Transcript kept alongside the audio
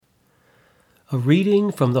A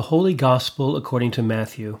reading from the Holy Gospel according to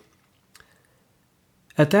Matthew.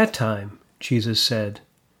 At that time, Jesus said,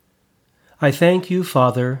 I thank you,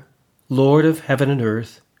 Father, Lord of heaven and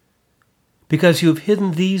earth, because you have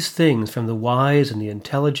hidden these things from the wise and the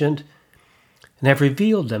intelligent and have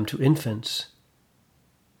revealed them to infants.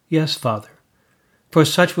 Yes, Father, for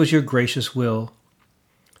such was your gracious will.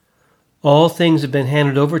 All things have been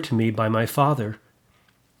handed over to me by my Father,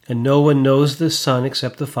 and no one knows the Son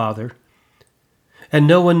except the Father, and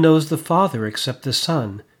no one knows the Father except the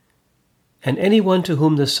Son, and anyone to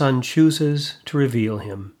whom the Son chooses to reveal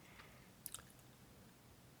him.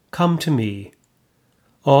 Come to me,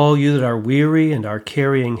 all you that are weary and are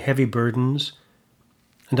carrying heavy burdens,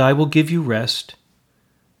 and I will give you rest.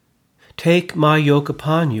 Take my yoke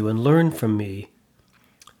upon you and learn from me,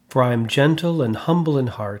 for I am gentle and humble in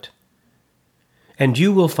heart, and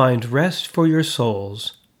you will find rest for your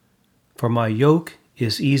souls, for my yoke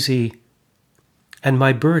is easy and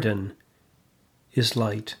my burden is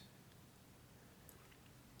light.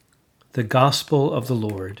 The Gospel of the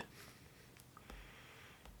Lord.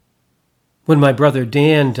 When my brother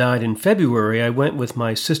Dan died in February, I went with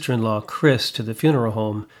my sister-in-law Chris to the funeral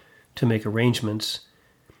home to make arrangements.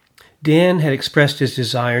 Dan had expressed his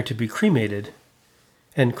desire to be cremated,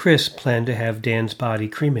 and Chris planned to have Dan's body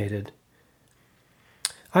cremated.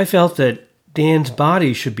 I felt that Dan's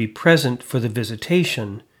body should be present for the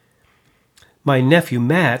visitation. My nephew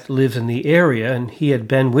Matt lives in the area, and he had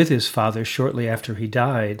been with his father shortly after he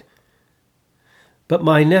died. But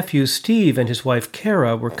my nephew Steve and his wife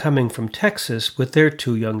Kara were coming from Texas with their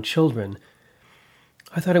 2 young children.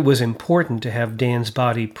 I thought it was important to have Dan's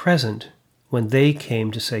body present when they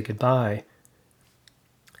came to say goodbye.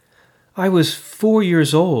 I was 4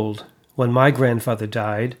 years old when my grandfather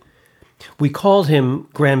died. We called him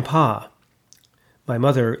Grandpa. My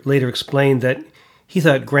mother later explained that he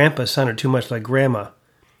thought Grandpa sounded too much like Grandma,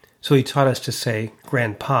 so he taught us to say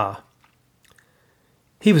Grandpa.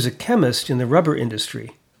 He was a chemist in the rubber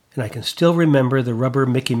industry, and I can still remember the rubber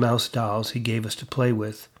Mickey Mouse dolls he gave us to play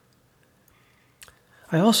with.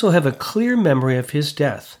 I also have a clear memory of his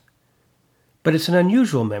death, but it's an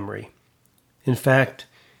unusual memory. In fact,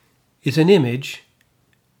 it's an image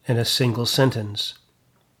and a single sentence.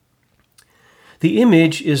 The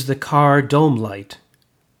image is the car dome light.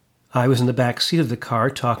 I was in the back seat of the car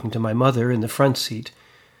talking to my mother in the front seat.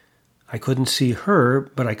 I couldn't see her,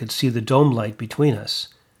 but I could see the dome light between us.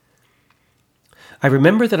 I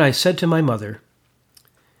remember that I said to my mother,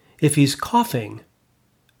 if he's coughing,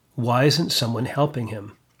 why isn't someone helping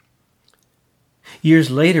him? Years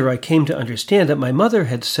later, I came to understand that my mother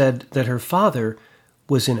had said that her father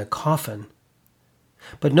was in a coffin.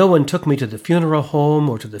 But no one took me to the funeral home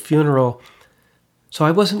or to the funeral, so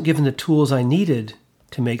I wasn't given the tools I needed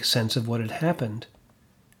to make sense of what had happened.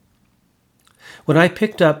 When I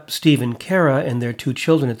picked up Steve and Kara and their 2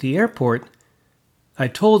 children at the airport, I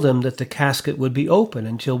told them that the casket would be open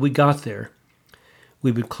until we got there.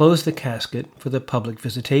 We would close the casket for the public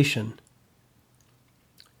visitation.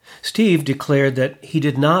 Steve declared that he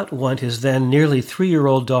did not want his then nearly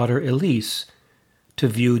 3-year-old daughter Elise to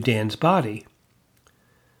view Dan's body.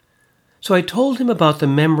 So I told him about the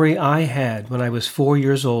memory I had when I was 4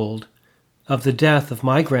 years old of the death of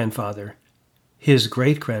my grandfather, his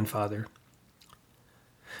great-grandfather.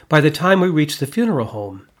 By the time we reached the funeral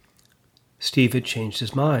home, Steve had changed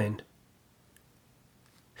his mind.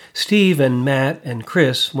 Steve and Matt and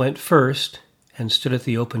Chris went first and stood at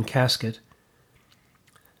the open casket.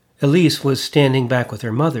 Elise was standing back with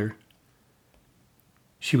her mother.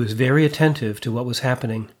 She was very attentive to what was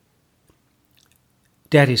happening.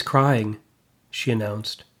 "Daddy's crying," she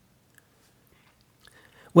announced.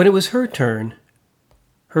 When it was her turn,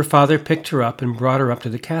 her father picked her up and brought her up to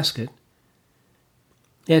the casket.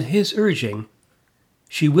 At his urging,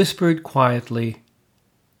 she whispered quietly,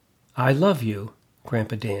 "I love you,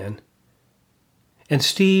 Grandpa Dan." And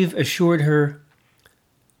Steve assured her,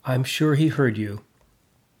 "I'm sure he heard you."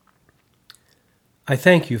 I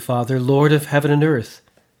thank you, Father, Lord of heaven and earth,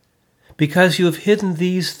 because you have hidden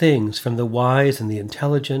these things from the wise and the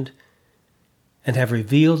intelligent and have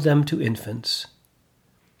revealed them to infants.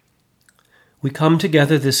 We come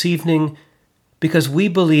together this evening because we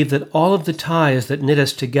believe that all of the ties that knit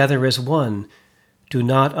us together as one do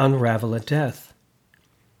not unravel at death.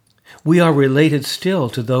 We are related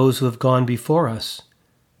still to those who have gone before us.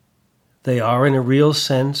 They are, in a real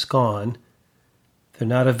sense, gone. They're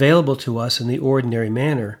not available to us in the ordinary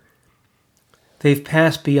manner. They've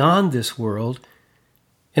passed beyond this world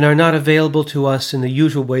and are not available to us in the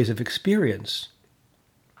usual ways of experience.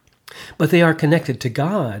 But they are connected to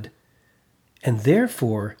God, and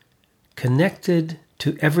therefore connected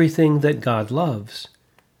to everything that God loves.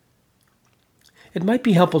 It might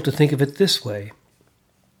be helpful to think of it this way.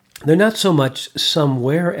 They're not so much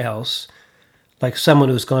somewhere else, like someone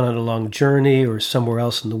who's gone on a long journey or somewhere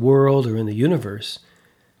else in the world or in the universe.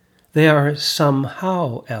 They are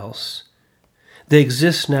somehow else. They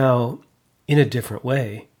exist now in a different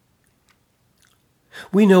way.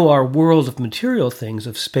 We know our world of material things,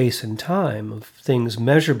 of space and time, of things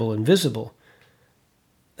measurable and visible.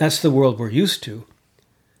 That's the world we're used to.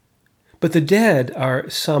 But the dead are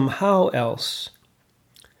somehow else,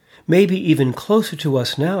 maybe even closer to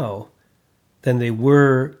us now than they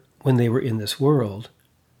were when they were in this world.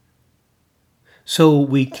 So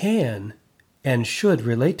we can and should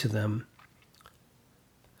relate to them.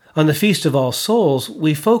 On the Feast of All Souls,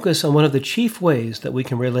 we focus on one of the chief ways that we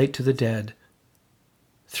can relate to the dead,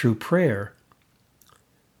 through prayer.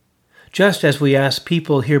 Just as we ask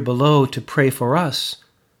people here below to pray for us,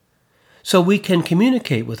 so we can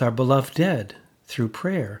communicate with our beloved dead through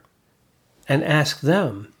prayer and ask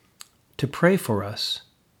them to pray for us.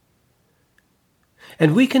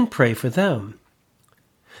 And we can pray for them,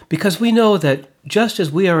 because we know that just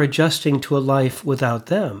as we are adjusting to a life without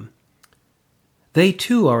them, they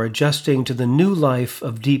too are adjusting to the new life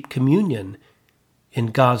of deep communion in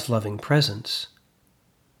God's loving presence.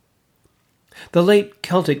 The late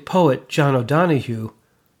Celtic poet John O'Donohue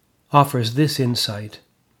offers this insight.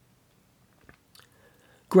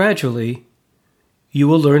 Gradually, you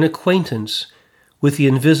will learn acquaintance with the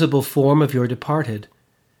invisible form of your departed.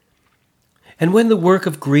 And when the work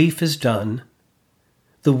of grief is done,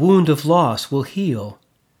 the wound of loss will heal,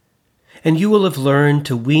 and you will have learned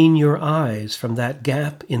to wean your eyes from that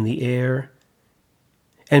gap in the air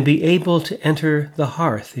and be able to enter the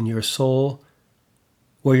hearth in your soul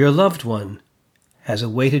where your loved one has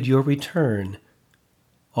awaited your return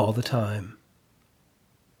all the time.